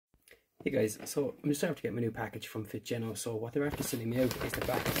Hey guys, so I'm just starting to get my new package from fitgeno. So what they're after sending me out is the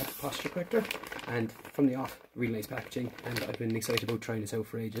back posture corrector, and from the off, really nice packaging, and I've been excited about trying this out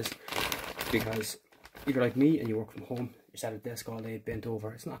for ages, because if you're like me and you work from home, you're sat at the desk all day bent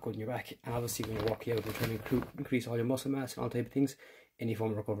over, it's not good on your back, and obviously when you're walking out and trying to increase all your muscle mass and all type of things, any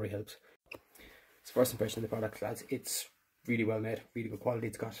form of recovery helps. So first impression of the product, lads, it's really well made, really good quality.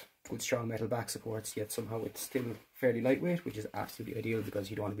 It's got good strong metal back supports, yet somehow it's still fairly lightweight, which is absolutely ideal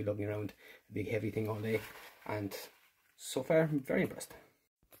because you don't want to be lugging around a big heavy thing all day. And so far I'm very impressed.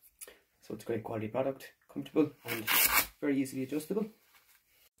 So it's a great quality product, comfortable and very easily adjustable.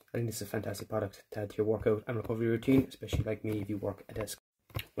 I think this is a fantastic product to add to your workout and recovery routine, especially like me if you work a desk.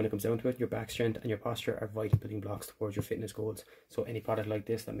 When it comes down to it, your back strength and your posture are vital building blocks towards your fitness goals. So any product like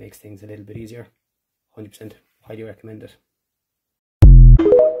this that makes things a little bit easier, 100% highly recommend it.